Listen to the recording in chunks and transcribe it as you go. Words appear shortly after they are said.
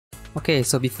Okay,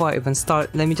 so before I even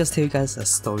start, let me just tell you guys a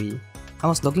story. I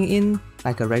was logging in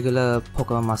like a regular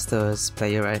Pokemon Masters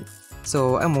player, right?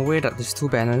 So I'm aware that there's two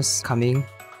banners coming.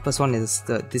 First one is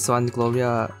this one,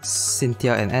 Gloria,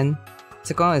 Cynthia, and Anne.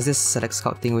 Second one is this Select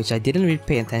Scout thing, which I didn't really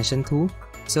pay attention to.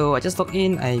 So I just log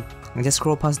in, I just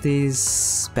scroll past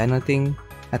this banner thing.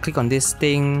 I click on this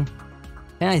thing,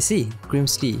 and I see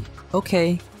Grimsley.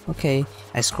 Okay.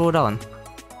 I scroll down,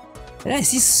 and I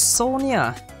see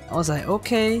Sonia. I was like,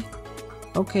 okay,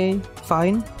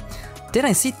 fine. Then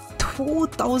I see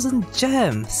 2,000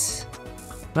 gems.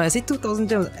 Right, I see 2,000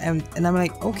 gems, and I'm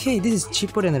like, okay, this is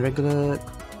cheaper than a regular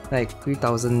like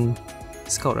 3,000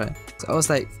 scout, right? So I was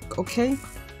like, okay,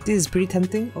 this is pretty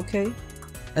tempting, okay.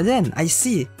 And then I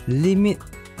see limit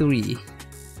 3.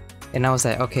 And I was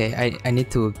like, okay, I need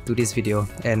to do this video.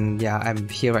 And yeah, I'm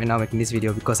here right now making this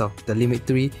video because of the limit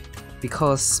 3.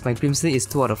 Because my Grimsley is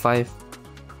 2 out of 5.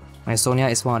 My Sonia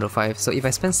is 1 out of 5. So if I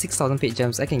spend 6,000 paid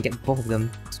gems, I can get both of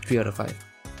them to 3 out of 5.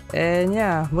 And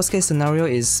yeah, worst case scenario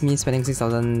is me spending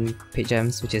 6,000 paid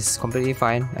gems, which is completely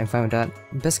fine. I'm fine with that.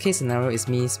 Best case scenario is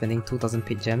me spending 2,000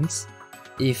 paid gems.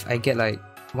 If I get like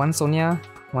 1 Sonia,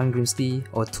 1 Grimsley,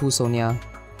 or 2 Sonia,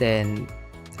 then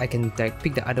I can like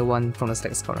pick the other one from the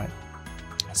Select Scout, right?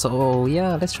 So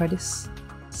yeah, let's try this.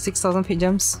 6,000 paid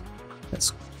gems.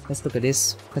 Let's look at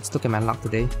this. Let's look at my luck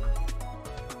today.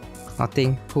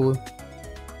 Nothing. Cool.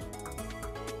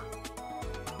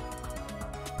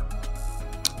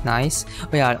 Nice.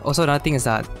 Oh yeah, also another thing is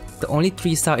that the only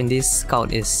 3-star in this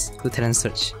scout is Lieutenant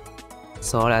Search.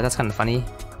 So that's kind of funny.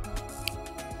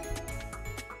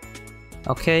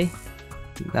 Okay.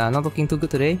 Not looking too good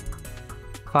today.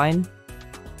 Fine.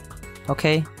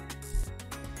 Okay.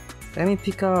 Let me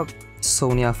pick up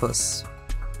Sonia first.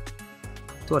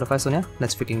 2 out of 5 Sonia.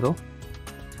 Let's freaking go.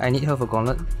 I need her for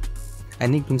Gauntlet. I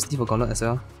need Grimsley for Gauntlet as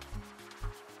well.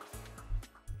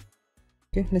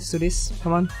 Okay, let's do this.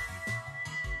 Come on.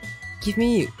 Give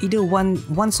me either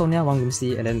one Sonia, 1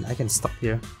 Grimsley, and then I can stop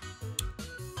here.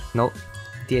 Nope.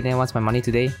 DNA wants my money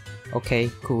today. Okay,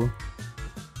 cool.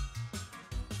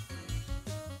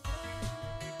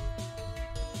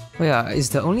 Oh yeah, is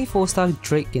the only 4-star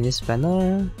Drake in this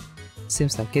banner?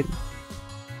 Seems like it.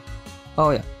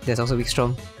 Oh yeah, there's also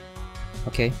Wickstrom.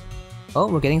 Okay. Oh,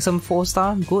 we're getting some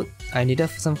 4-star. Good. I needed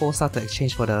some 4-star to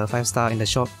exchange for the 5-star in the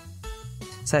shop.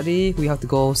 Sadly, we have to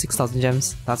go 6,000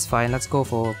 gems. That's fine. Let's go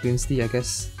for Grimsley, I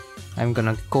guess. I'm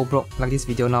gonna go broke like this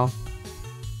video now.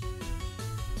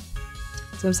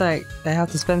 Seems like I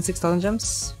have to spend 6,000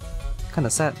 gems. Kinda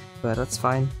sad, but that's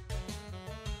fine.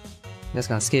 Just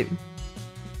gonna skip.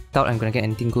 Doubt I'm gonna get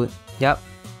anything good. Yep.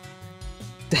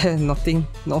 Nothing.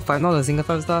 Not a single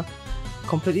 5-star.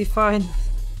 Completely fine.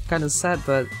 Kinda sad,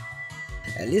 but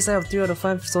at least I have 3 out of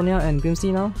 5 Sonia and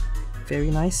Grimsley now.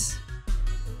 Very nice.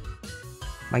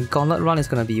 My Gauntlet run is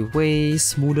gonna be way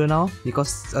smoother now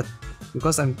because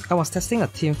I was testing a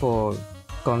team for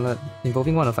Gauntlet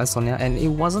involving 1 of 5 Sonia and it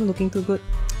wasn't looking too good.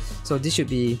 So this should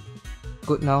be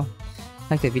good now.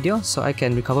 Like the video so I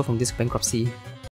can recover from this bankruptcy.